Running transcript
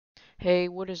Hey,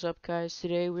 what is up, guys?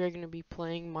 Today we are going to be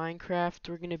playing Minecraft.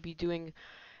 We're going to be doing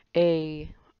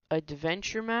a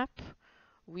adventure map.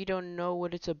 We don't know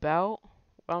what it's about.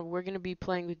 We're going to be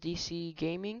playing with DC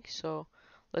Gaming, so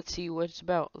let's see what it's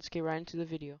about. Let's get right into the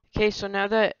video. Okay, so now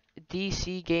that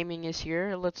DC Gaming is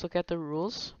here, let's look at the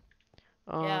rules.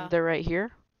 Yeah. They're right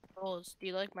here. Rules. Do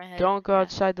you like my head? Don't go Yeah.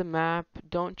 outside the map.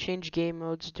 Don't change game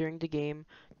modes during the game.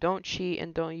 Don't cheat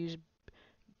and don't use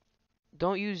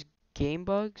game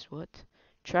bugs. What?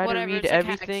 Try to Whatever. read It's like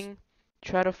hacks. everything.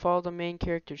 Try to follow the main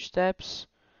character's steps.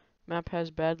 Map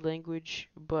has bad language,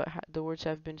 but the words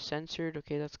have been censored.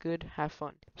 Okay, that's good. Have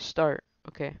fun. Start.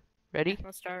 Okay. Ready?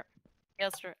 Let's start. Yeah,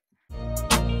 let's start.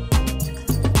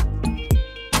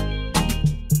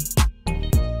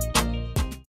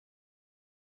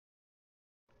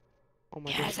 Oh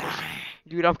my Yes, gosh. sir.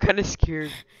 Dude, I'm kind of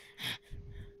scared.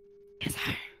 Yes,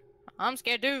 sir. I'm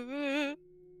scared, dude.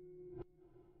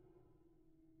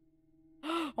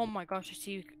 Oh my gosh, I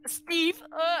see you. Steve!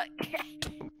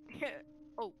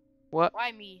 Oh, What?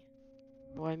 why me?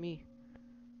 Why me?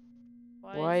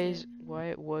 Why is Why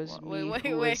it was it? me Wait,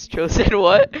 who wait. was chosen?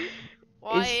 What?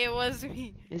 Why it was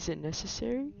me? Is it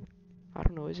necessary? I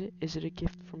don't know. Is it? Is it a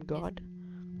gift from God?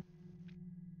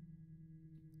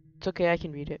 It's okay. I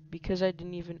can read it because I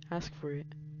didn't even ask for it.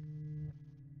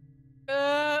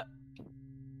 Uh,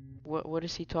 What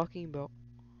is he talking about?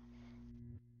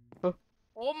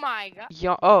 oh my god.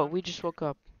 Yeah. Hold Oh, on. we just woke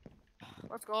up.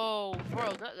 Let's go.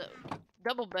 Bro,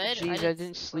 double bed? Jeez, I didn't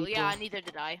Well, sleep yeah, well. neither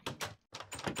did I.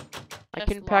 I Just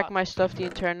couldn't pack locked. my stuff the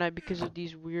entire night because of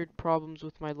these weird problems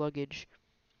with my luggage.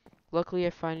 Luckily,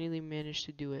 I finally managed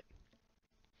to do it.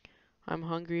 I'm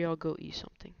hungry. I'll go eat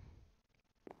something.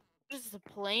 This is a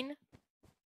plane.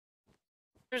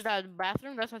 There's that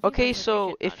bathroom. That's I think Okay, that's the kitchen. so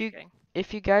No, just kidding.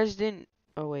 if you guys didn't,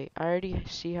 oh wait, I already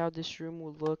see how this room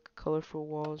will look. Colorful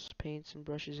walls, paints, and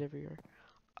brushes everywhere.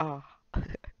 Ah.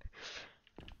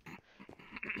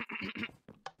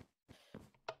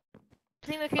 I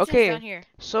think the kitchen's Okay, down here.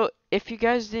 so if you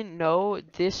guys didn't know,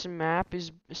 this map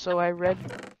is, so I read,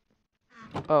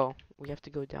 oh, we have to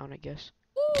go down, I guess.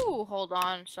 Ooh, hold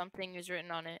on. Something is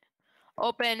written on it.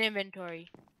 Open inventory.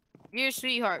 Dear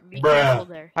sweetheart, be Bruh. careful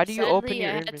there. How do you open Sadly,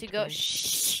 your I had to go. inventory?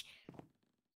 Shh.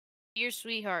 Dear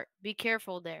sweetheart, be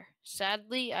careful there.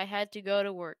 Sadly, I had to go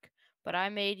to work, but I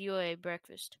made you a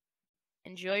breakfast.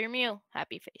 Enjoy your meal.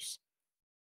 Happy face.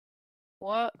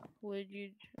 What would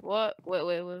you? What? Wait.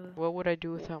 What would I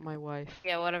do without my wife?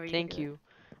 Yeah, whatever you can Thank do. you.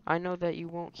 I know that you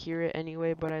won't hear it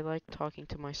anyway, but I like talking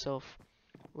to myself.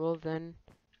 Well then,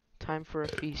 time for a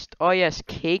feast. Oh yes,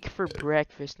 cake for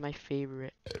breakfast, my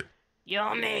favorite.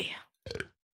 Yummy.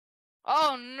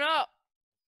 Oh no!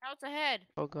 Now it's ahead.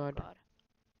 Oh god. God.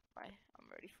 I'm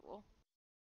already full.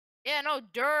 Yeah, no,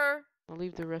 Durr. I'll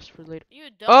leave the rest for later. You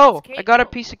dumb. Oh, It's cake. I got a Oh,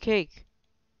 piece of cake.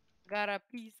 got a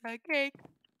piece of cake.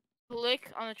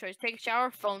 Click on the choice. Take a shower.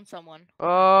 Phone someone.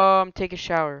 Take a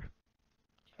shower.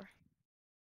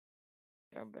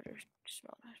 Or better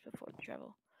smell nice before the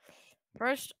travel.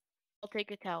 First, I'll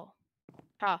take a towel.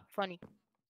 Ha, funny.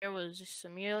 There was a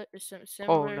similar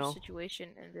Oh no. situation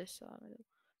in this.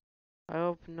 I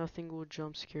hope nothing will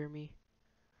jump scare me.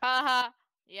 Haha.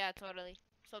 Yeah, totally.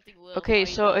 Something will. Okay, Are you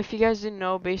so dumb? if you guys didn't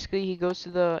know, basically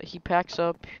he packs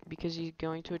up because he's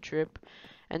going to a trip,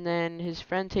 and then his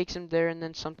friend takes him there, and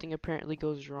then something apparently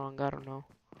goes wrong. I don't know.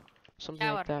 Something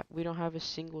Shower. like that. We don't have a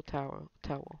single towel.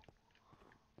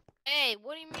 Hey,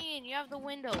 what do you mean? You have the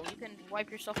window. You can wipe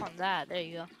yourself on that. There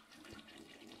you go.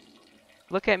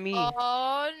 Look at me.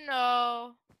 Oh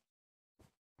no.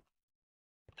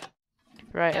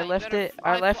 Right, Yeah, I you left better it.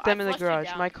 I left them in the flushed you garage.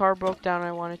 down. My car broke down.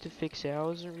 I wanted to fix it. I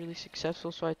wasn't really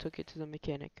successful, so I took it to the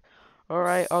mechanic. All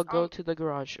right, I'll go to the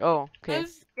garage. Oh, okay. I'm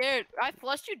scared. I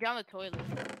flushed you down the toilet.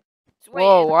 So wait,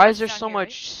 Whoa, the why garage is there down so here, right?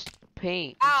 much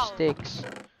paint and Ow. sticks?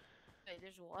 Wait,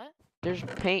 there's what? There's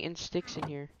paint and sticks in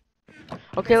here.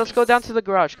 Okay, let's go down to the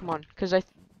garage. Come on, cause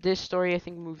this story I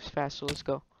think moves fast. So let's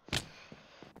go.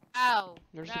 Ow.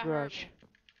 There's the That hurt garage. me.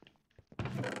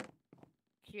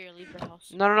 Here, leave the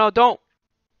house. No, don't.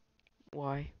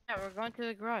 Why? Yeah, we're going to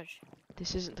the garage.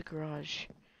 This isn't the garage.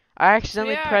 I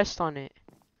accidentally are. pressed on it.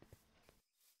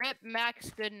 Rip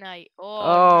Max, good night. Oh,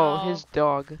 Oh, his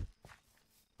dog.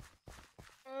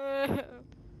 no.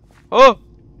 Oh,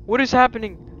 what is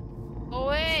happening? Oh,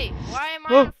 wait. Why am I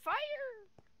Oh. on fire?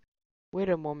 Wait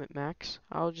a moment, Max.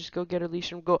 I'll just go get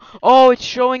Alicia and go. Oh, it's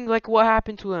showing like what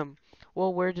happened to him.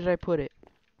 Well, where did I put it?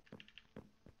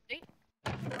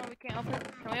 Oh, we can't open.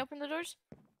 Can we open the doors?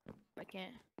 I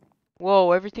can't.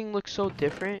 Whoa, everything looks so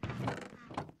different.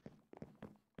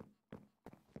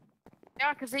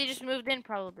 Yeah, because they just moved in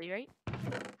probably, right?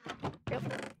 Yep.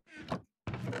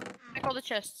 Check all the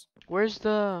chests. Where's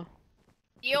the...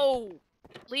 Yo,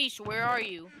 Leash, where are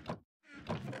you?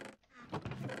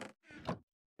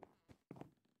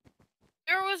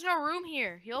 There was no room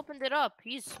here. He opened it up.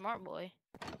 He's a smart boy.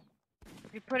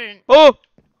 You put it in. Oh!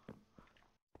 me.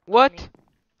 What?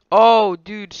 Oh,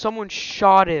 dude, someone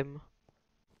shot him.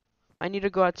 I need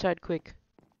to go outside quick.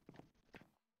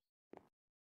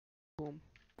 Boom.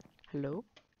 Hello?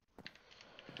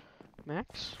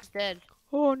 Max? He's dead.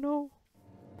 Oh, no.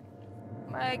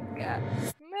 My God,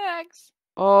 Max.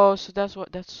 Oh, so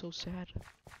that's so sad.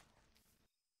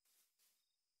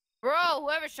 Bro,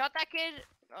 whoever shot that kid,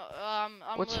 I'm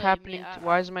What's really- happening? I-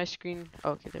 Why is my screen...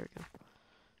 Oh, okay, there we go.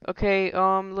 Okay,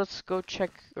 let's go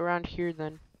check around here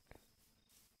then.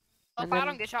 Oh, and if I then-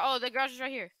 don't get shot. Oh, the garage is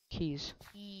right here. Keys.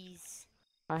 Keys.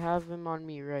 I have him on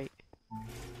me, right?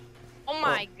 Oh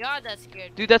my God, that's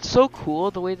scared. Dude, that's so cool,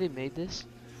 the way they made this.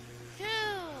 Dude.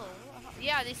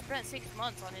 Yeah, they spent 6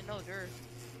 months on it, no dirt.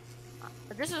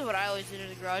 But this is what I always did in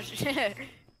the garage.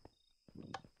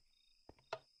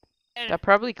 That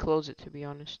probably closed it, to be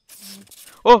honest.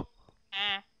 Oh!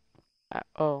 Eh,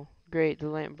 Oh, great, the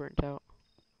lamp burnt out.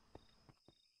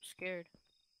 scared.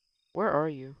 Where are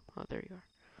you? Oh, there you are.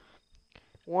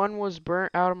 One was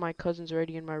burnt out of my cousin's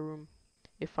already in my room.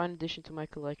 A fine addition to my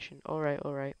collection. Alright,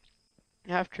 alright.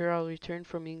 After I'll return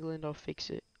from England, I'll fix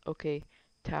it. Okay,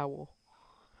 towel.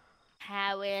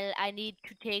 Howell, I need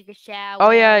to take a shower.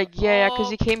 Oh yeah, yeah, because Oh,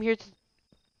 he came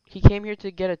here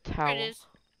to get a there towel. it is.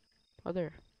 Oh,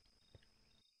 there.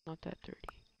 Not that dirty.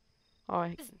 Oh,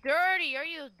 It's dirty. Are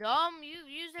you dumb? You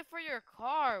use it for your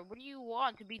car. What do you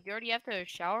want? To be dirty after a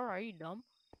shower? Are you dumb?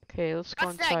 okay, let's go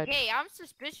What's that inside. gate? I'm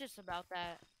suspicious about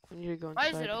that. We need to go Why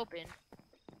inside. is it open?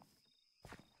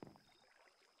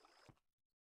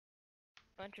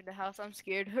 Enter the house. I'm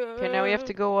scared. Okay, now we have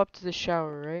to go up to the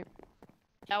shower, right?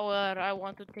 Shower. I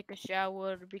want to take a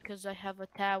shower because I have a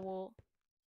towel.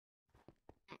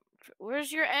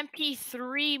 Where's your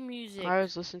MP3 music? I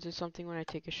always listen to something when I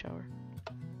take a shower.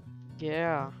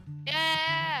 Yeah.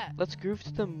 Yeah. Let's groove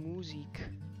to the music.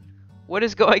 What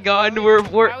is going on? We're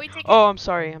Why are we taking, Oh, I'm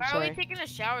sorry. I'm why are we sorry. taking a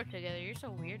shower together? You're so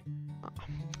weird.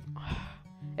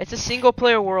 It's a single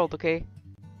player world, okay?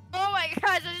 Oh my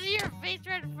gosh, I see your face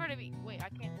right in front of me. Wait, I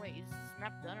can't wait. Is this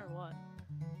map done or what?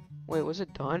 Wait, was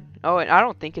it done? Oh, and I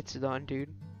don't think it's done, dude.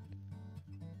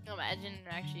 Imagine it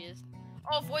actually is.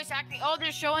 Oh, voice acting. Oh,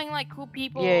 they're showing like cool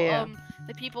people. Yeah, yeah.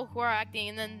 The people who are acting,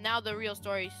 and then now the real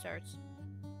story starts.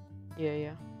 Yeah,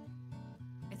 yeah.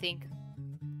 I think.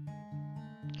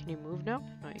 Can you move now?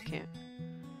 No, you can't.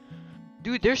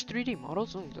 Dude, there's 3D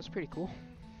models. Oh, that's pretty cool.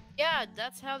 Yeah,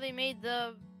 that's how they made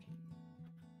the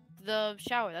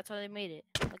shower. That's how they made it.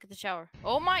 Look at the shower.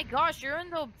 Oh my gosh, you're in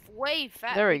the way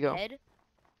fat. There we big go. Head.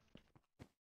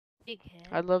 Big head.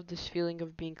 I love this feeling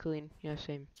of being clean. Yeah,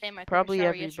 same. Same, I took a Probably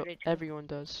shower yesterday, too. everyone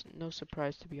does. No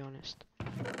surprise, to be honest.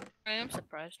 I am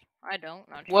surprised. I don't.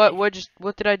 Not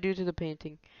What did I do to the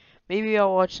painting? Maybe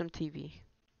I'll watch some TV.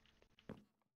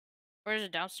 Where is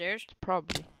it? Downstairs?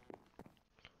 Probably.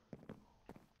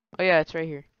 Oh yeah, it's right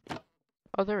here.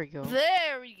 Oh, there we go.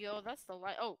 There we go. That's the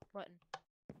light. Oh, button.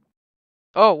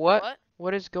 Oh, what? What?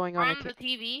 What is going on? On the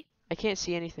TV. I can't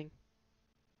see anything.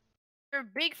 Your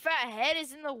big fat head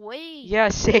is in the way. Yeah,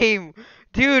 same.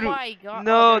 Dude. Oh my god.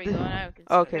 no, Oh, there we go. Now I can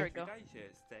see. okay. There we go.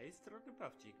 Witajcie, z tej strony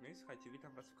Pawcik. No i słuchajcie,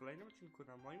 witam was w kolejnym odcinku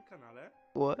na moim kanale.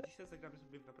 What? Dzisiaj zagramy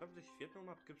sobie w naprawdę świetną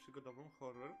mapkę przygodową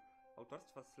horror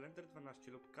autorstwa Slender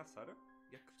 12 lub Kasar,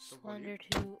 jak kto woli. Slender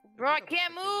 2. Bro, I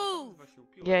can't move. Nazywa się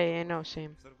Piła, Yeah, yeah, no, same.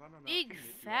 wzorowana na Big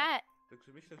filmie Piła, fat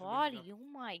także myślę, że body. będzie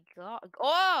Oh my god.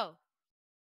 Oh.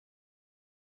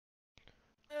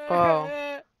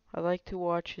 Oh. I like to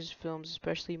watch his films,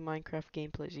 especially Minecraft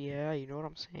gameplays. Yeah, you know what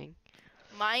I'm saying.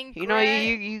 Minecraft. You know,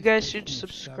 you guys should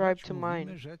subscribe to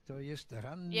mine.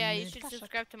 Yeah, you should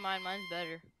subscribe to mine. Mine's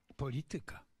better.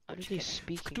 Polityka. What are Okay. they W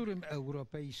speaking? którym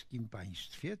europejskim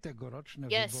państwie tegoroczne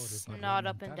Yes, wybory not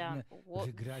up and down. parlamentarne What?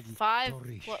 wygrali 5. What,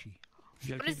 torysi?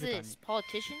 what is this?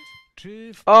 Politicians?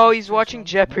 Czy w Oh, he's Polsce watching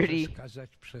sąd Jeopardy. może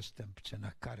skazać przestępcę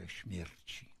na karę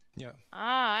śmierci? Nie.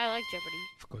 Ah, I like Jeopardy.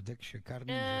 W kodeksie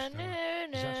karnym Na, została na,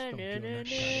 na, zastąpiona na, na,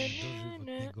 karą na,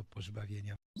 dożywotnego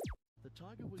pozbawienia.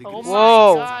 Oh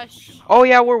Whoa. my gosh. Oh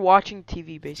yeah, we're watching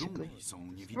TV basically.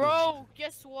 Bro,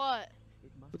 guess what?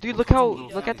 Dude,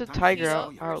 look at the tiger,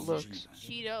 how it looks.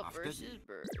 Cheetah versus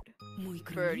bird. Mój Bird, you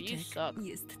króliczek suck.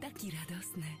 jest taki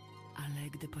radosny, ale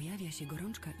gdy pojawia się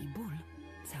gorączka i ból,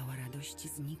 cała radość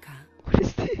znika. What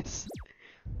is this?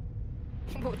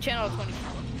 Channel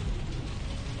 24.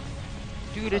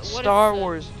 Dude, it's What is Star the-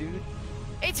 Wars, dude.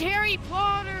 It's Harry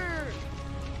Potter!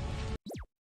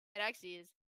 It actually is.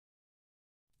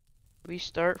 We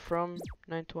start from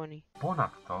 9:20.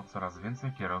 Ponadto coraz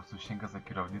więcej kierowców sięga za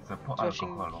kierownicę po He's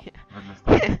watching. alkoholu. Wedle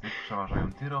statystyk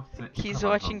przeważają tirowcy i He's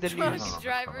watching the prowadzący news.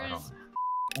 jazdowych towarowych.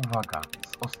 Uwaga,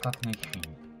 z ostatniej chwili.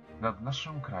 Nad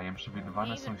naszym krajem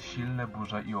przewidywane są silne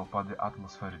burze i opady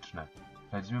atmosferyczne.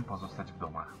 Radzimy pozostać w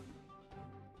domach.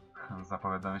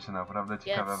 Zapowiadają się naprawdę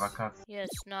ciekawe wakacje. Yes,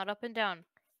 not up and down,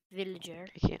 villager.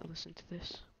 I can't listen to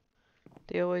this.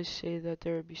 They always say that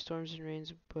there would be storms and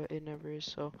rains, but it never is.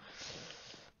 So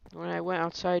when I went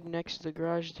outside next to the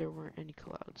garage, there weren't any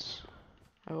clouds.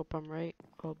 I hope I'm right.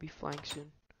 I'll be flying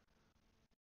soon.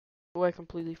 Oh, I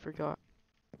completely forgot.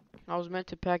 I was meant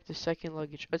to pack the second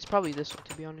luggage. It's probably this one,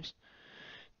 to be honest.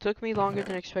 Took me longer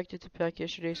than expected to pack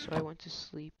yesterday, so I went to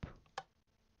sleep.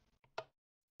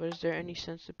 But is there any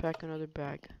sense to pack another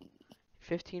bag?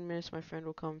 15 minutes, my friend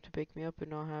will come to pick me up,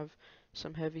 and I'll have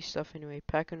some heavy stuff anyway.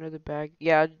 Pack another bag.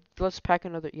 Yeah, let's pack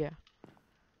another. Yeah.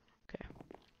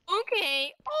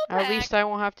 Okay, I'll At pack. least I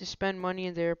won't have to spend money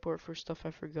in the airport for stuff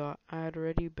I forgot. I had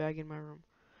already a bag in my room.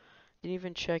 Didn't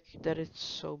even check that it's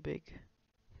so big.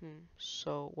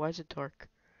 So, why is it dark?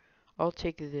 I'll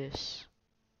take this.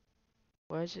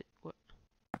 Why is it, what?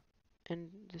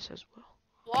 And this as well.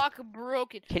 Block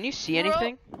broken. Can you see Bro-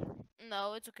 anything?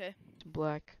 No, it's okay. It's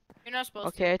black. You're not supposed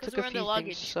Okay, I to. 'Cause took a we're in the few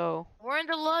luggage. things, so We're in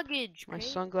the luggage. my okay?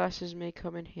 sunglasses may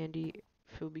come in handy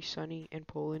if it'll be sunny in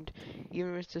Poland.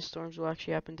 Even if the storms will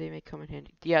actually happen, they may come in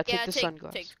handy. Yeah, take the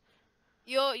sunglasses.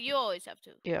 You always have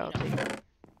to. Yeah, you I'll know. take them.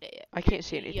 Yeah. I can't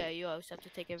see anything. Yeah, you always have to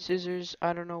take everything. Scissors,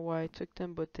 I don't know why I took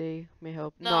them, but they may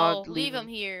help. No, leave leave them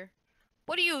here.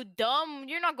 What are you, dumb?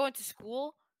 You're not going to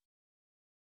school.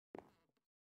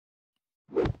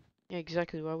 Yeah,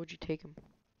 exactly. Why would you take them?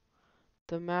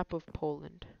 The map of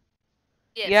Poland.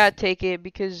 Yes. Yeah, take it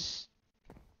because.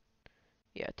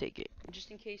 Yeah, take it.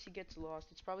 Just in case he gets lost,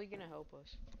 it's probably gonna help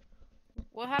us.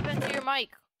 What happened to your mic?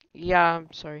 Yeah,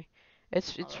 I'm sorry.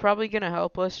 It's Alright. probably gonna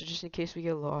help us just in case we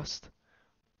get lost.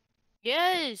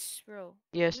 Yes, bro.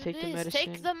 Yes, Do take the this. medicine.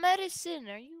 Take the medicine.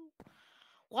 Are you?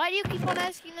 Why do you keep on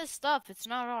asking this stuff? It's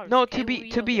not ours. No, okay?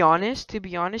 to be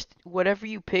honest, whatever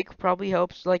you pick probably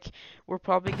helps. Like we're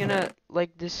probably gonna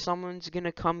someone's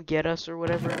gonna come get us or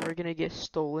whatever, and we're gonna get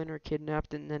stolen or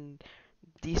kidnapped, and then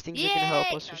these things are gonna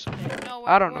help us or something. No,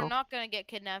 I don't we're know. not gonna get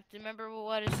kidnapped. Remember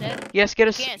what it said? Yes, get We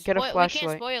a can't get a We can't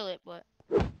flashlight. spoil it, but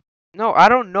No, I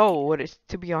don't know what it's.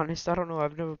 To be honest, I don't know.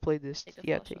 I've never played this. Take the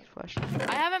Yeah, take a flashlight.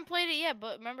 I haven't played it yet.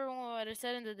 But remember what it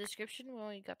said in the description when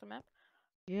we got the map?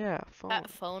 Yeah, phone. That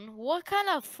phone. What kind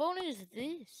of phone is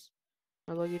this?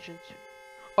 My luggage and.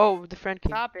 Oh, the friend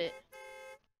came. Stop it.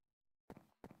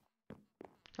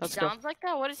 Let's go. Sounds like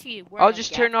that. What is he? I'll wearing a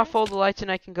just turn gap off vest? all the lights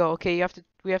and I can go. Okay,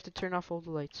 we have to turn off all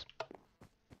the lights.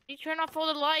 You turn off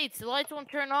all the lights. The lights won't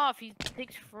turn off. He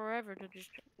takes forever to just.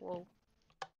 Whoa.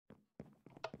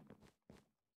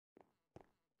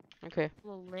 Okay.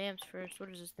 Little lamps first. What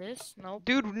is this? This? Nope.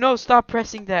 Dude, no, stop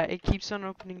pressing that. It keeps on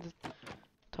opening the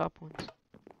top ones.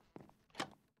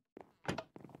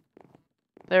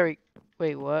 There we.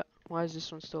 Wait, what? Why is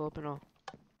this one still open? Oh.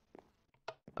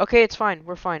 Okay, it's fine.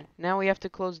 We're fine. Now we have to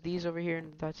close these over here,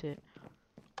 and that's it.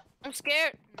 I'm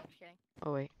scared. No, just kidding.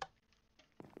 Oh wait.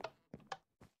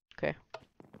 Okay.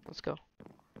 Let's go.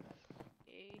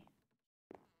 Okay.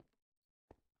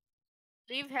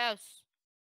 Leave house.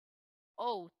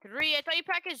 Oh, 3. I thought you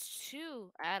packaged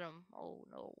 2. Adam. Oh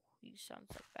no. He sounds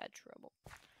like bad trouble.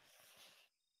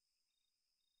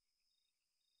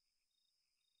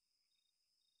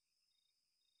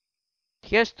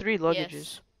 He has 3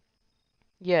 luggages.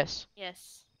 Yes.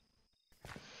 Yes.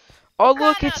 Oh What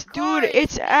look, kinda it's car dude, is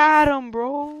it's this? Adam,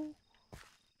 bro.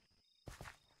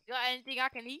 You got anything I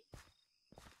can eat?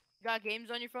 You got games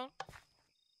on your phone?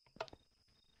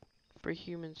 For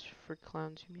humans, for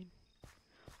clowns, you mean?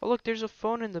 Oh look, there's a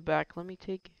phone in the back. Let me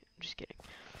take it. I'm just kidding.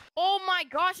 Oh my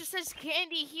gosh, it says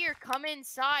candy here. Come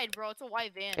inside, bro. It's a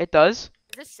white van. It does?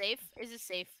 Is this safe? Is it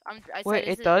safe? I Wait,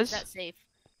 said, is it does? Is that safe?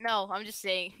 No, I'm just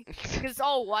saying. Cause it's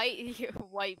all white.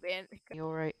 White van.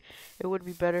 You're right. It would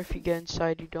be better if you get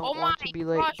inside. You don't Oh my want to be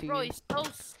late, gosh, do bro, you? he's so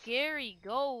scary.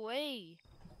 Go away.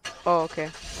 Oh, okay.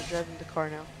 I'm driving the car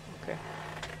now. Okay.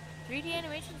 3D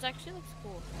animations actually looks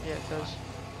cool. Yeah, it does.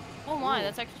 Oh my, Ooh.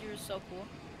 that's actually so cool.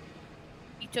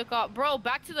 He took off, bro.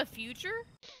 Back to the Future.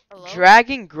 Hello.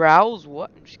 Dragon growls?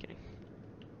 What? I'm just kidding.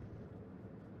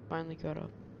 Finally got up.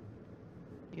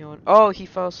 Oh, he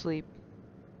fell asleep.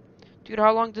 Dude,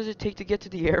 how long does it take to get to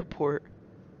the airport?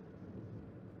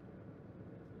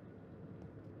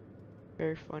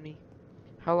 Very funny.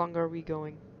 How long are we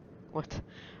going? What?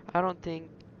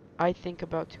 I think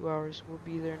about 2 hours. We'll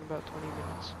be there in about 20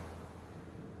 minutes.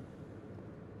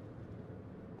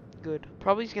 Good.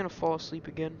 Probably he's gonna fall asleep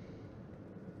again.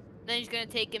 then he's gonna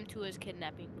take him to his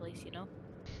kidnapping place, you know?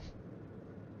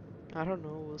 I don't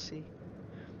know. We'll see.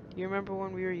 You remember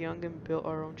when we were young and built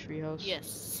our own treehouse?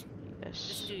 Yes.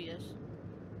 Just Yes. do yes.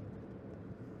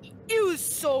 It was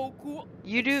so cool.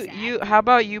 You do. You. Exactly. How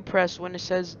about you press when it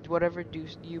says whatever? Do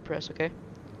you press? Okay.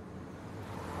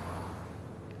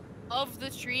 Of the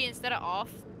tree instead of off.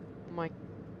 My.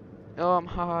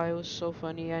 Haha. It was so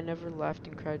funny. I never laughed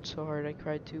and cried so hard. I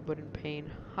cried too, but in pain.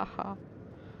 Haha.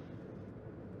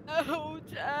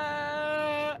 Ouch!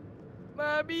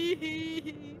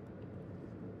 Mommy!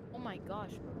 Oh my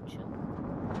gosh, bro, chill.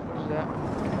 What is that?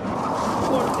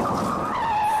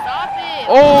 Stop it!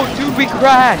 Oh, dude, we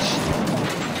crashed.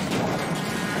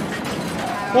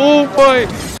 Oh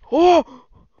my. Oh,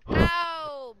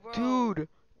 Ow, bro! dude.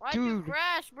 Why'd you dude.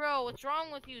 crash, bro? What's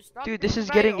wrong with you? Stop Dude, this thinking is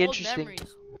about getting your old interesting.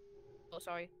 memories. Oh,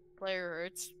 sorry. Player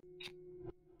hurts.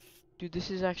 Dude, this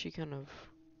is actually kind of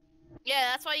Yeah,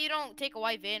 that's why you don't take a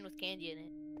white van with candy in it.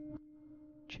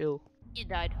 chill. You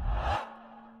died.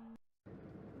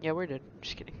 Yeah, we're dead.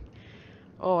 Just kidding.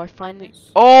 Oh, I finally.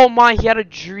 Nice. Oh my, he had a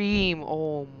dream.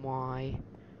 Oh my.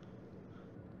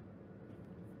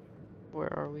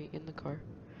 Where are we? In the car.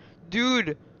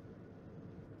 Dude!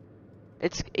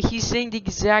 He's saying the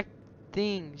exact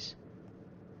things.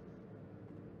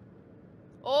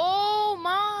 Oh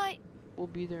my! We'll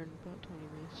be there in about 20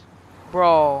 minutes.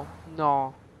 Bro,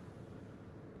 no.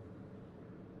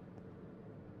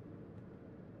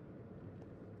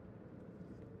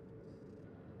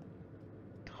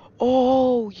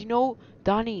 Oh, you know,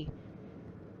 Donnie.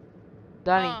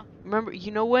 Remember,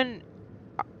 you know when,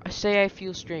 say I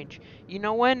feel strange. You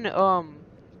know when,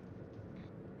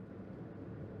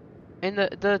 and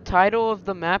the title of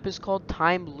the map is called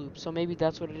Time Loop, so maybe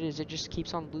that's what it is. It just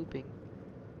keeps on looping.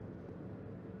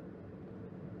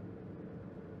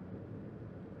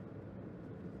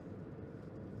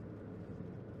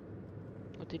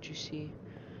 What did you see?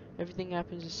 Everything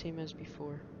happens the same as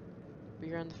before.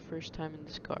 We are on the first time in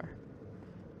this car.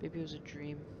 Maybe it was a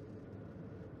dream.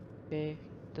 Okay,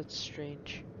 that's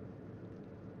strange.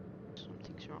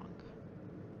 Something's wrong.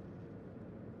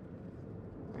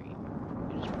 Dream.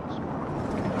 It is possible.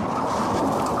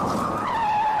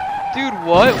 Dude,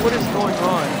 what? What is going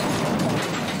on?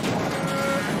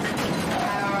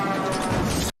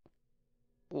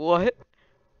 What?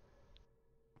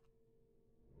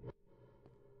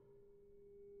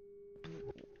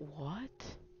 What?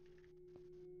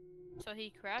 So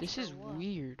he crashed. This or is what?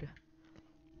 weird.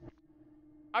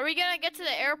 Are we gonna get to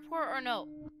the airport or no?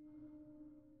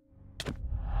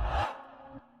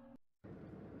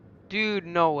 Dude,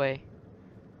 no way.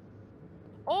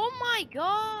 Oh my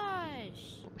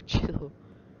gosh! Chill.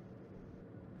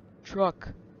 Truck.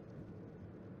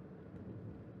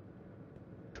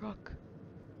 Truck.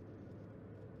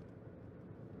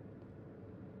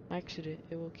 Accident.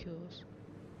 It will kill us.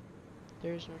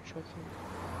 There is no truck here.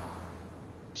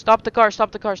 Stop the car,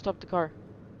 stop the car, stop the car.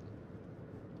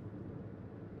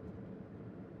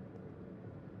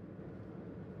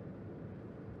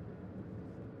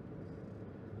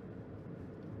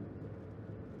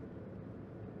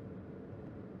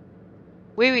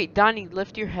 Wait, Donnie,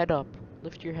 lift your head up.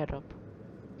 Lift your head up.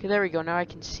 Okay, there we go. Now I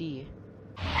can see.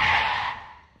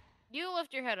 You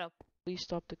lift your head up. Please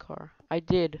stop the car. I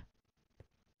did.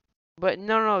 But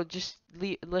no, just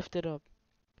lift it up.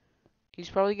 He's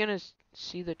probably gonna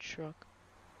see the truck.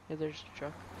 Yeah, there's the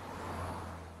truck.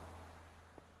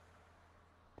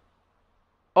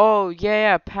 Oh,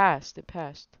 yeah, it passed. It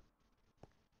passed.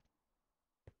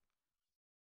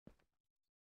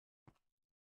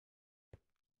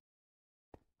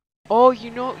 Oh,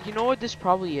 you know what this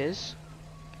probably is?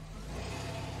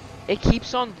 It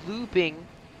keeps on looping,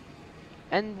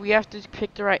 and we have to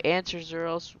pick the right answers or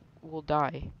else we'll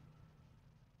die.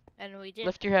 And we did.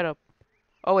 Lift your head up.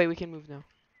 Oh wait, we can move now.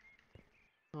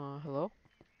 Hello?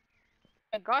 Oh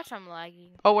my gosh, I'm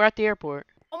lagging. Oh, we're at the airport.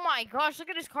 Oh my gosh, look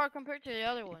at this car compared to the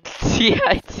other one.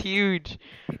 Yeah, it's huge.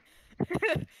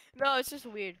 No, it's just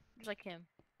weird. It's like him.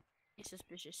 He's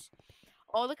suspicious.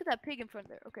 Oh, look at that pig in front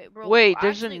there. Okay, bro. Wait,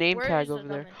 there's actually, a name where tag is the over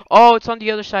there. lemon? Oh, it's on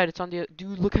the other side. It's on the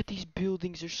dude. Look at these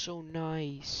buildings. They're so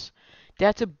nice. They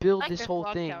had to build I like this their whole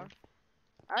clock thing. tower.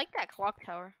 I like that clock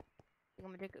tower. I'm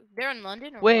gonna take They're in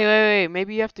London or Wait, what? wait.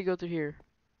 Maybe you have to go through here.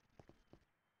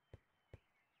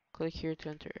 Click here to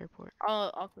enter airport.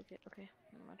 I'll click it. Okay,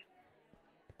 never mind.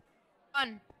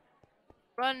 Run,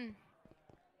 run,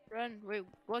 run. Wait,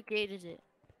 what gate is it?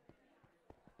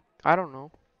 I don't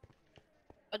know.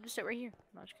 I'll just sit right here.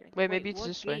 No, just kidding. Wait, maybe it's what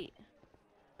this way. gate?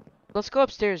 Let's go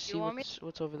upstairs. You See want me-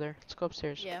 what's over there. Let's go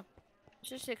upstairs. Yeah. Let's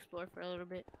just explore for a little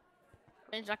bit.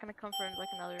 Plane's not gonna come for like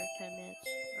another 10 minutes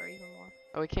or even more.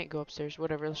 Oh, we can't go upstairs.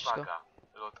 Whatever, let's just go. Uwaga!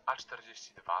 Lot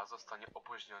A42 zostanie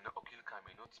opóźniony o kilka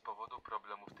minut z powodu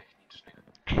problemów technicznych.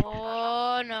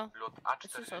 Oh no. Lot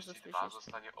This is so A42 suspicious.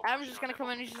 zostanie Adam's just gonna opóźniony come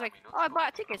o in and she's kilka like, minut oh, I z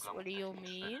bought powodu tickets. What do problemów you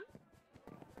technicznych. mean?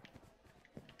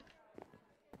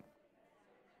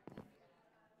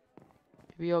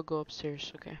 Maybe I'll go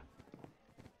upstairs. Okay.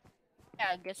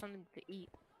 Yeah, get something to eat.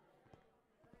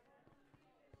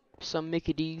 Some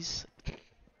Mickey D's.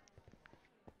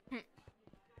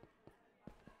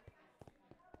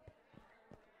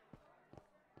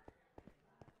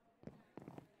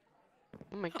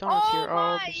 Oh, McDonald's here. Oh,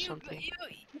 my, there's something.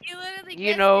 You literally You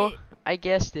guessed know, it. I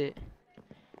guessed it.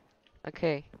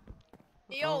 Okay.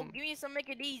 Yo, give me some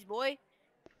Mickey D's, boy.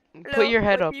 Put your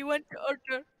head Hello, up. You went to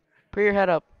order. Put your head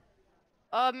up.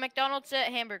 McDonald's set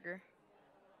hamburger.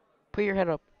 Put your head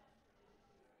up.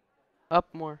 Up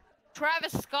more.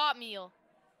 Travis Scott meal.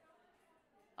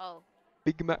 Oh.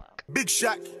 Big Mac. Big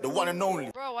Shaq, the one and only.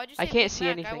 Bro, why'd you I say can't Big see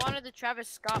Mac? anything. I wanted the Travis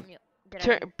Scott meal. Get out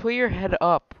Turn. of here. Put your head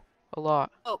up. A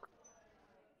lot. Coke.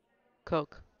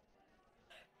 Coke.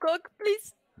 Coke,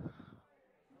 please.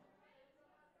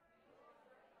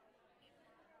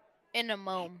 In a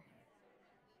mom.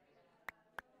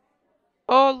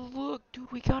 Oh look, dude,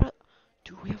 we got a.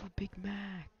 Dude, we have a Big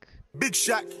Mac. Big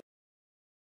Shaq.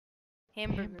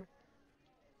 Hamburger.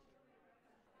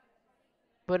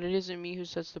 But it isn't me who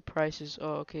sets the prices.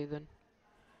 Oh, okay then.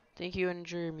 Thank you and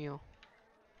enjoy your meal.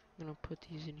 I'm gonna put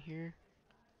these in here.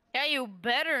 Yeah, you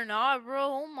better not,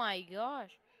 bro. Oh my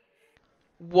gosh.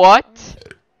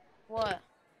 What? What?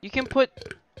 You can put.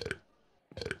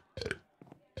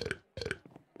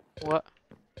 What?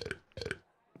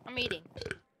 I'm eating.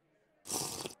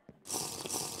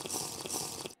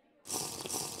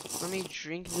 Let me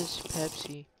drink this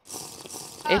Pepsi.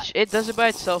 It does it by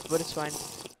itself, but it's fine.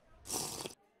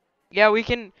 Yeah, we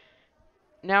can.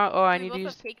 Now, oh, I We need to both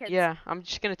use. have cake heads. Yeah, I'm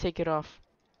just gonna take it off.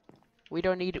 We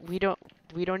don't need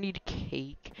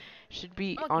cake. Should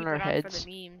be I'm gonna on keep our it heads. on for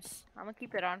the memes. I'm gonna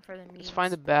keep it on for the memes. Let's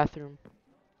find the bathroom.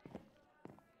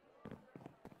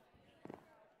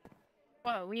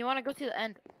 What? We want to go to the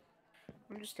end.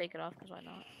 I'm just take it off because why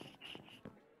not?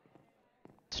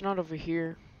 It's not over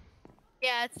here.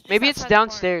 Yeah, it's just Maybe it's outside the corner.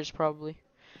 downstairs, probably.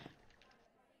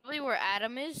 Probably where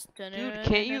Adam is. Dude,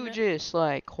 can't you just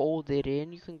like hold it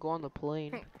in? You can go on the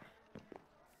plane.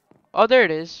 Oh, there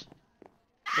it is.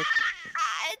 It's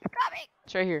coming.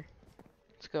 It's right here.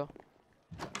 Let's go.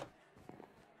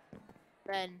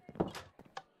 Men.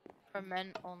 For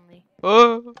men only.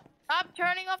 Oh. Stop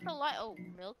turning off the light. Oh,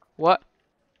 milk. What?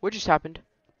 What just happened?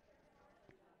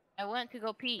 I went to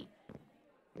go pee.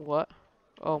 What?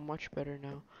 Oh, much better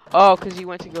now. Oh, cause he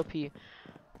went to go pee.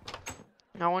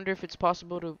 I wonder if it's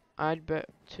possible to.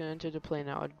 To enter the plane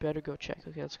now. I'd better go check.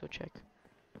 Okay, let's go check.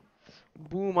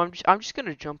 Boom! I'm just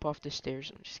gonna jump off the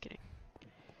stairs. I'm just kidding.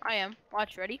 I am.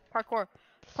 Watch, ready? Parkour.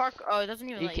 Oh, it doesn't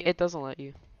even let you. It doesn't let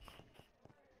you.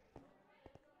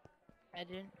 I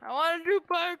didn't. I want to do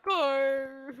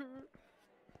parkour.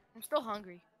 I'm still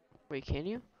hungry. Wait, can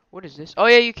you? What is this? Oh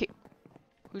yeah, you can.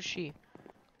 Who's she?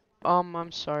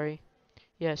 I'm sorry.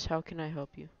 Yes, how can I help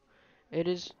you?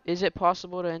 Is it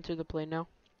possible to enter the plane now?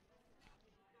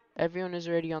 Everyone is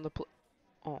already on the plane.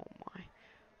 Oh my.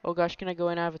 Oh gosh, can I go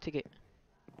in? I have a ticket.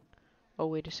 Oh,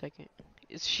 wait a second.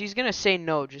 She's gonna say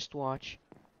no, just watch.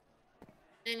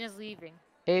 Then is leaving.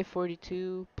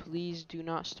 A42, please do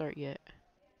not start yet.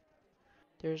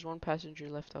 There's one passenger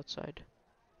left outside.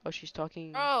 Oh, she's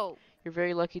talking. Oh. You're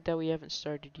very lucky that we haven't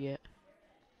started yet.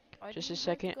 Why Just do a you have to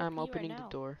second, go I'm pee right opening the now?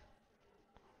 door.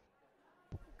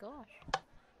 Gosh.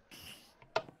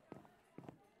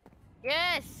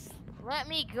 Yes! Let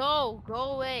me go! Go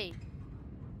away!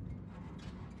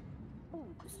 Ooh,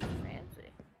 this is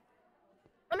fancy.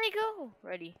 Let me go!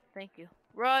 Ready. Thank you.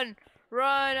 Run!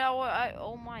 Run!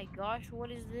 Oh my gosh,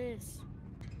 what is this?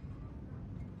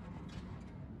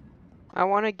 I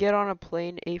want to get on a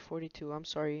plane A42. I'm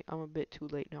sorry, I'm a bit too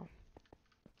late now.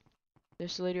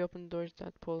 This lady opened the doors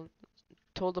that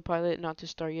told the pilot not to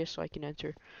start yet so I can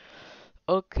enter.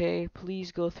 Okay,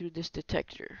 please go through this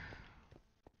detector.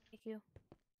 Thank you.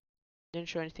 Didn't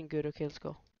show anything good. Okay, let's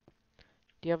go.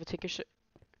 Do you have a ticket?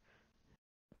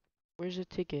 Where's the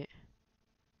ticket?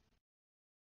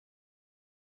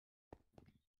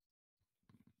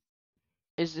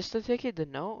 Is this the ticket? The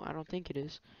no? I don't think it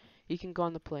is. You can go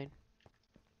on the plane.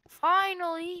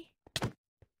 Finally!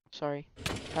 Sorry.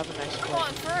 Have a nice Come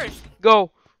on flight. first!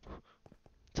 Go!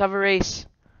 Let's have a race.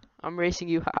 I'm racing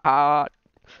you. Ha.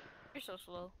 You're so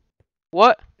slow.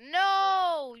 What?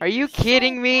 No! Are you you're so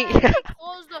kidding me? bad.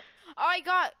 I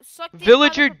got sucked in by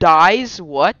Villager the- dies?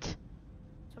 What?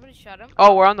 Somebody Somebody shot him.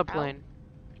 Oh, we're on the Ow. plane.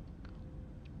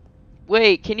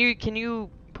 Wait, can you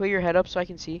put your head up so I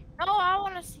can see? No, I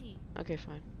want to see. Okay,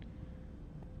 fine.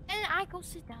 And I go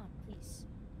sit down, please.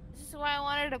 This is why I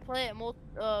wanted to play it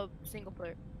single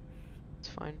player. It's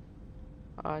fine.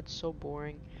 It's so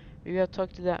boring. Maybe I'll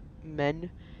talk to that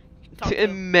Talk to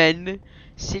him. men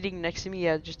sitting next to me.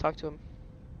 Yeah, just talk to him.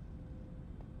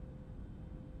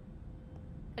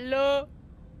 Hello.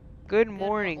 Good Good mo-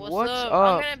 morning. What's What's up?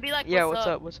 up? I'm gonna be like, Yeah, what's what's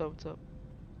up? up? What's up? What's up?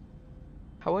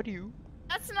 How are you?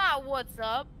 That's not what's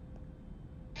up.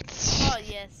 Oh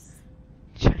yes.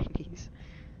 Chinese.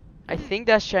 I think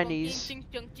that's Ching, Chinese. ching,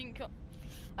 ching, ching, ching.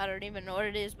 I don't even know what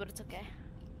it is, but it's okay.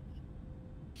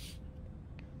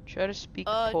 Try to speak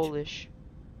tr- Polish.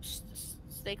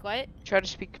 Stay quiet. Try to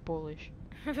speak Polish.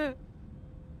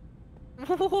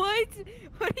 What?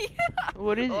 What are you?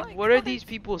 What is? Oh my What are God. these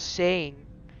people saying?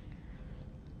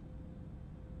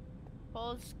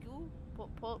 Paul school?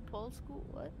 Paul school?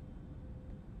 What?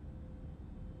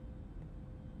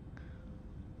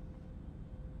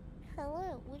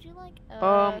 Hello. Would you like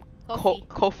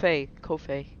coffee?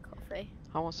 Coffee. Coffee.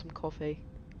 I want some coffee.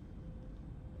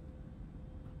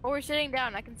 Oh, we're sitting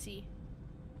down. I can see.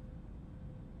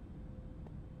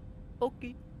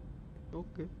 Okay.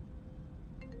 Okay.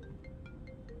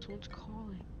 Someone's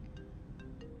calling.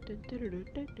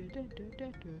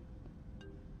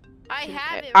 I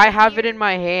have it. I right have it here. in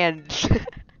my hand.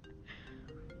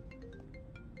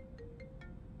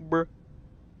 Bruh.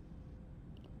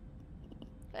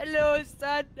 Hello,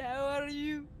 son. How are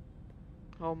you?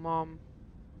 Oh, mom.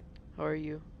 How are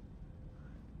you?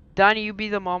 Donnie, you be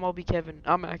the mom, I'll be Kevin.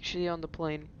 I'm actually on the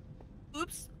plane.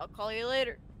 Oops. I'll call you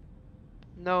later.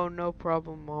 No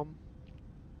problem, mom.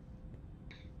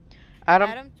 Adam.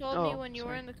 Adam told me oh, when you were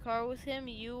sorry. in the car with him,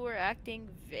 you were acting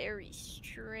very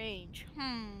strange.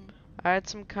 I had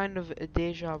some kind of a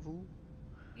deja vu.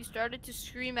 You started to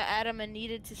scream at Adam and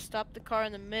needed to stop the car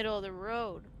in the middle of the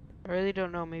road. I really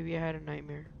don't know. Maybe I had a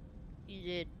nightmare. You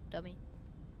did, dummy.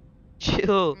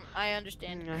 Chill. I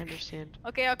understand. I understand.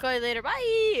 Okay, I'll call you later.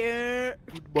 Bye.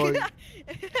 Goodbye.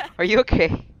 Are you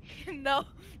okay? No.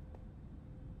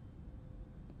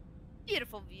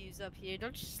 Beautiful views up here.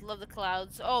 Don't you just love the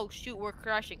clouds? Oh shoot, we're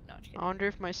crashing. No, just I kidding. wonder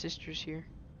if my sister's here.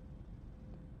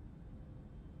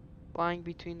 Flying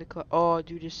between the clouds. Oh,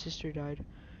 dude, his sister died.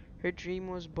 Her dream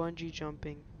was bungee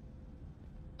jumping.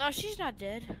 No, she's not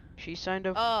dead. She signed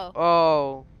up. Oh.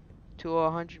 Oh, to a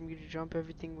 100-meter jump.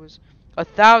 Everything was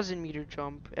 1,000-meter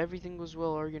jump. Everything was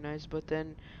well organized, but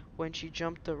then when she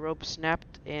jumped, the rope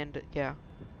snapped, and yeah,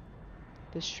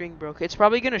 the string broke. It's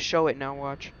probably gonna show it now.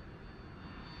 Watch.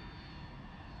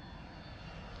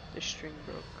 The string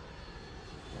broke.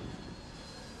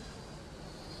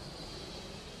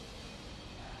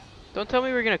 Don't tell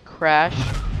me we're gonna crash.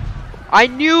 I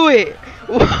knew it!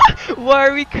 Why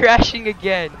are we crashing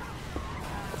again?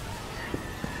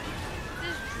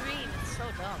 This dream is so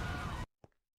dumb.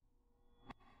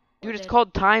 Dude, it's dead.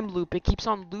 called time loop. It keeps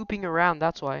on looping around,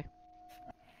 that's why.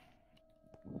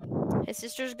 His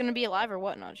sister's gonna be alive or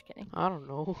what? No, just kidding. I don't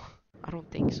know. I don't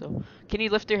think so. Can you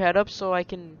lift your head up so I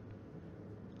can...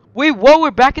 Wait, what?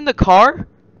 We're back in the car?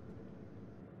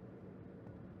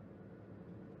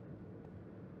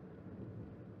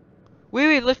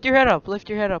 Wait, lift your head up. Lift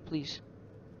your head up, please.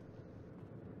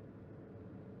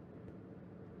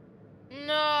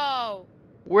 No.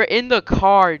 We're in the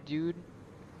car, dude.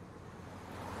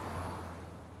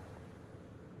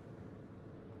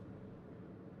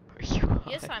 Are you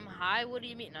Yes, high? I'm high. What do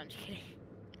you mean? No, I'm just kidding.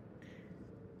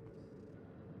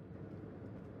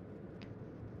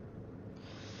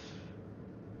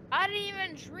 I didn't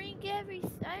even drink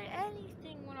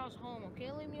anything when I was home.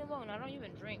 Okay, leave me alone. I don't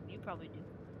even drink. You probably do.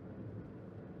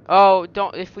 Oh,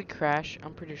 don't. If we crash,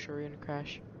 I'm pretty sure we're gonna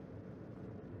crash.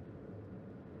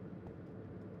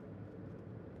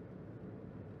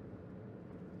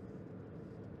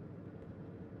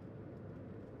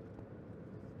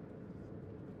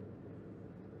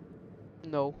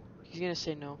 No. He's gonna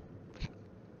say no.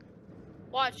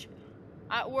 Watch.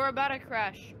 We're about to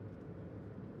crash.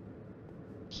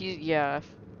 Yeah,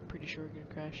 I'm pretty sure we're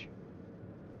gonna crash.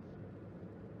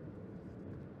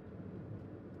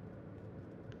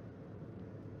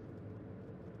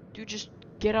 Dude, just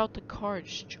get out the car.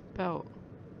 Just jump out.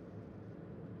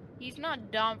 He's not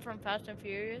Dom from Fast and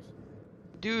Furious.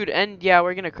 Dude, and yeah,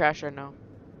 we're gonna crash right now.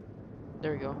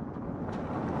 There we go.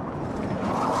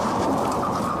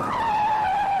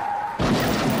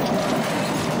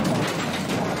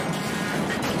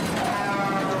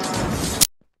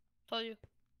 Told you.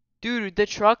 Dude, the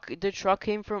truck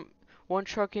came from, one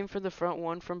truck came from the front,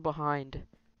 one from behind.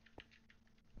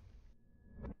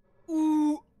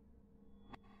 Ooh.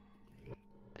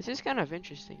 This is kind of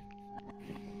interesting.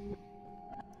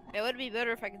 It would be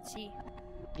better if I could see.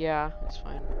 Yeah, it's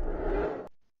fine.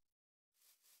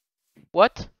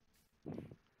 What?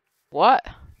 What?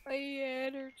 My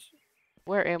head hurts.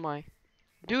 Where am I?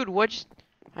 Dude, what just...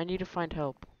 I need to find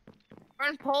help. We're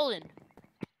in Poland.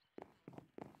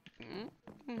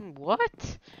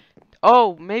 What?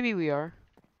 Oh, maybe we are.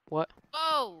 What?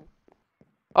 Oh!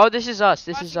 Oh, this is us.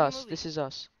 This is Watching a us. movie. This is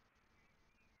us.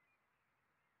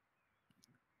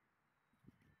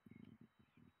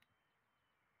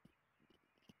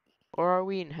 Or are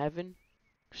we in heaven?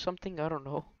 Something? I don't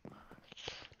know.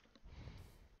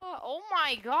 Oh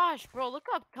my gosh, bro! Look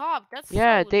up top. That's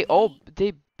Yeah, so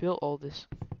they built all this.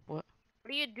 What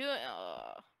are you doing?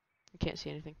 I can't see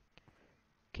anything.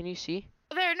 Can you see?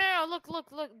 There, no, look, look,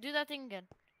 look. Do that thing again.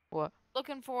 What?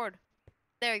 Looking forward.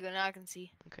 There you go. Now I can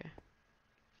see. Okay.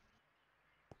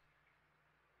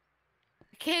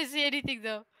 I can't see anything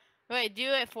though. Wait, do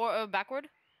it backward.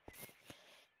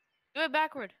 Do it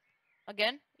backward.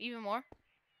 Again, even more.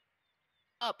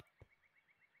 Up.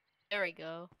 There we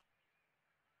go.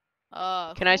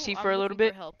 Can I see for a little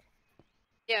bit? Help.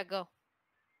 Yeah, go.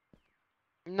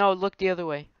 No, look the other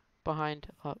way. Behind,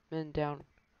 up, and down.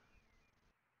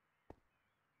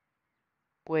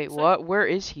 Wait, Sorry? what? Where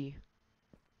is he?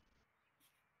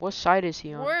 What side is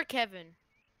he on? Where, Kevin?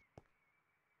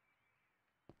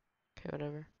 Okay,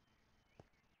 whatever.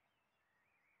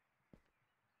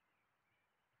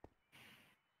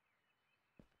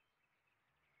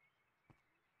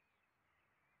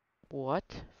 What?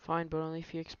 Fine, but only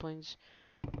if he explains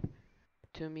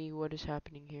to me what is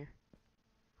happening here.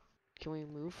 Can we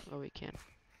move? Oh, we can.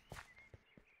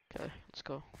 Okay, let's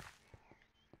go.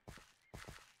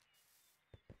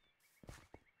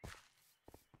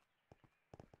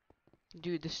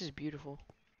 Dude, this is beautiful.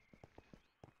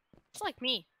 It's like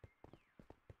me.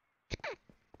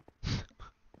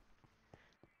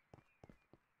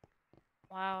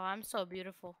 Wow, I'm so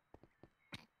beautiful.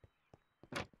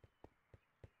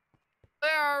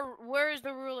 Where is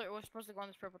the ruler? We're supposed to go on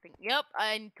this purple thing. Yep,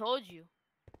 I told you.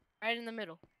 Right in the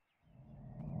middle.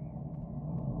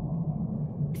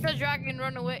 It's the dragon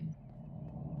run away.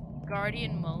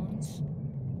 Guardian moans.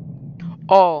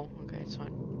 Oh, okay, it's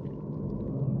fine.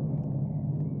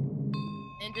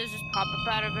 And does just pop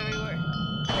up out of everywhere.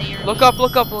 Layer Look up,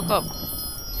 look up, look up.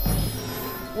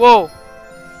 Whoa.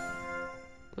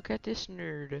 Look at this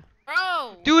nerd.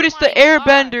 Bro! Dude, it's oh the my gosh.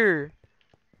 airbender.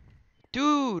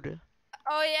 Dude.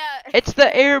 Oh yeah. It's the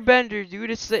airbender,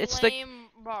 dude. It's the Flame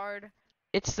bard.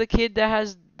 it's the kid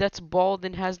that's bald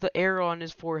and has the arrow on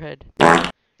his forehead.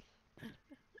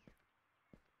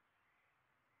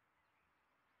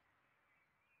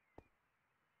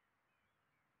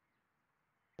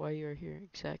 Why you are here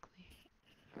exactly?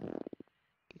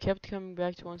 You kept coming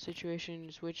back to one situation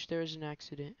in which there was an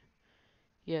accident.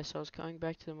 Yes, I was coming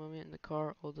back to the moment in the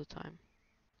car all the time.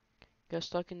 Got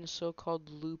stuck in the so-called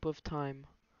loop of time.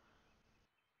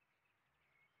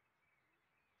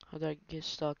 How'd I get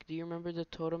stuck? Do you remember the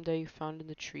totem that you found in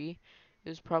the tree? It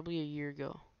was probably a year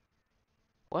ago.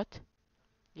 What?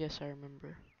 Yes, I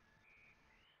remember.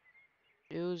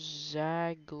 It was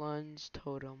Zaglun's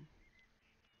totem.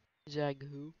 Zag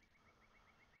who?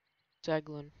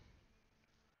 Zaglun.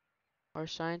 Our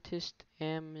scientist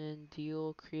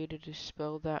Amandil created a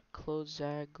spell that clothes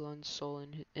Zaglun's soul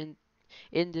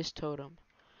in this totem.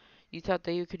 You thought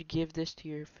that you could give this to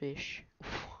your fish.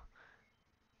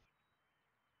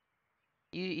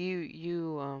 You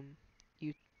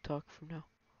talk from now.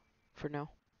 For now.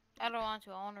 I don't want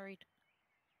to. I want to read.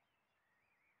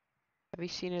 Have you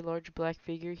seen a large black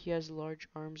figure? He has large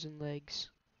arms and legs.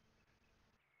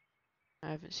 I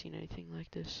haven't seen anything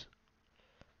like this.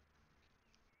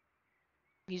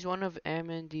 He's one of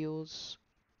Amandil's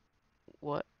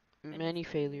many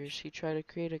failures. He tried to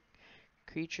create a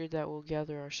creature that will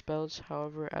gather our spells.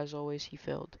 However, as always, he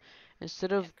failed.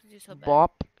 Instead of 'Cause you're so bad.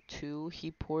 Bop 2,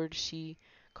 he poured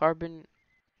carbon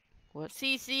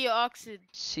CC oxide.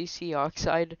 CC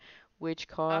oxide, which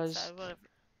caused Oxide, whatever.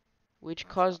 which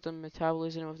caused the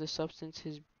metabolism of the substance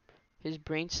his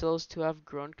brain cells to have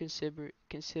grown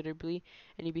considerably,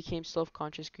 and he became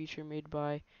self-conscious creature made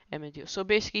by Amandil. So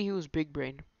basically, he was big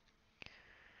brain.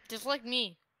 Just like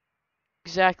me.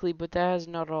 Exactly, but that is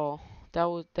not all.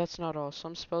 That's not all.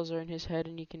 Some spells are in his head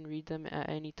and he can read them at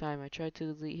any time. I tried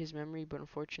to delete his memory, but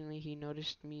unfortunately he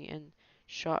noticed me and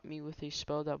shot me with a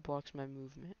spell that blocks my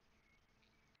movement.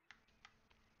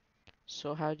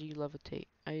 So how do you levitate?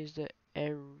 I used the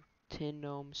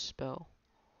Ertinome spell.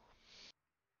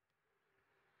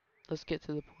 Let's get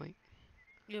to the point.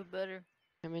 You better.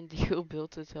 Amandil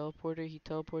built a teleporter. He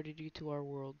teleported you to our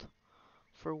world.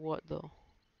 For what though?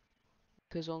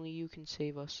 Because only you can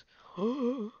save us.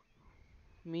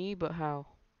 Me, but how?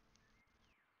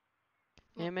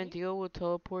 Amandio will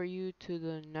teleport you to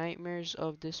the nightmares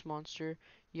of this monster.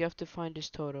 You have to find his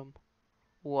totem.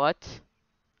 What?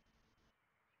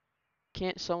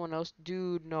 Can't someone else?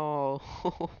 Dude, no.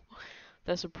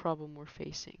 That's a problem we're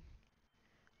facing.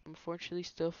 Unfortunately,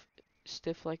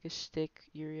 stiff like a stick.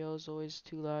 Uriel is always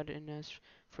too loud, and as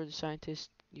for the scientist,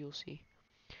 you'll see.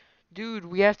 Dude,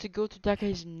 we have to go to that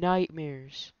guy's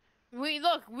nightmares. We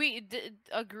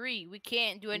agree. We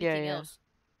can't do Yeah, anything yeah. else.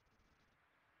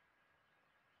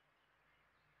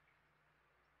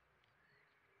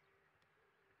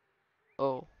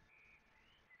 Oh.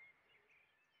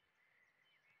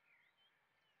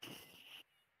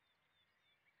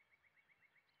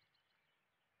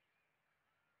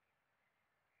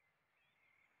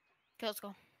 Okay, let's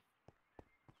go.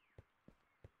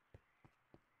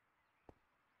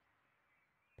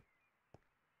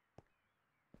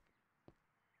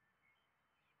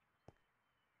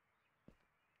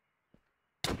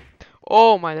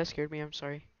 Oh my, that scared me. I'm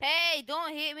sorry. Hey,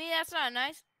 don't hit me. That's not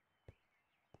nice.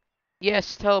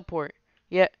 Yes, teleport.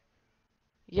 Yeah.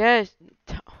 Yes.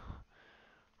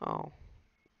 Oh.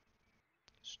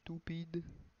 Stupid.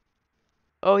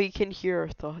 Oh, he can hear our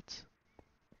thoughts.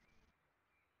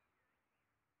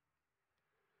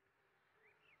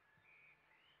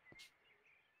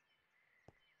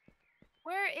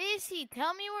 Where is he?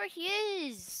 Tell me where he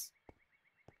is.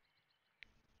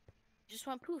 Just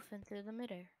went poof into the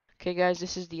midair. Okay, guys,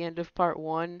 this is the end of part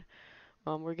 1.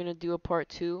 We're gonna do a part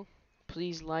 2.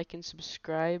 Please like and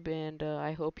subscribe, and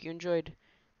I hope you enjoyed.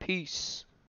 Peace.